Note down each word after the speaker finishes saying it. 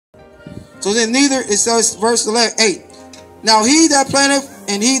So then neither, it says verse 8. Now he that planteth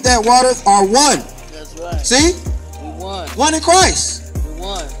and he that watereth are one. That's right. See? We won. One in Christ. We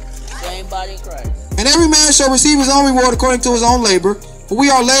won. Same body in Christ. And every man shall receive his own reward according to his own labor. For we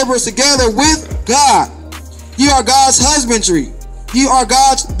are laborers together with God. Ye are God's husbandry. Ye are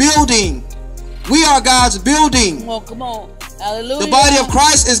God's building. We are God's building. Come on, come on. Hallelujah. The body of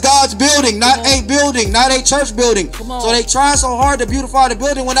Christ is God's building, not a building, not a church building. So they try so hard to beautify the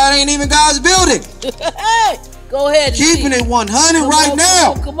building when that ain't even God's building. Hey, go ahead. Keeping it 100 right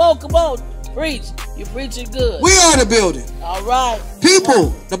now. Come on. Preach. You're preaching good. We are the building. All right. People,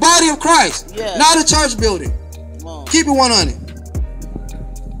 the body of Christ, not a church building. Come on. Keep it 100.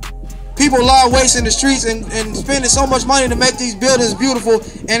 People lie waste in the streets and spending so much money to make these buildings beautiful,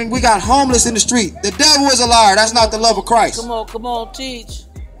 and we got homeless in the street. The devil is a liar. That's not the love of Christ. Come on, teach.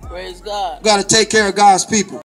 Praise God. We got to take care of God's people.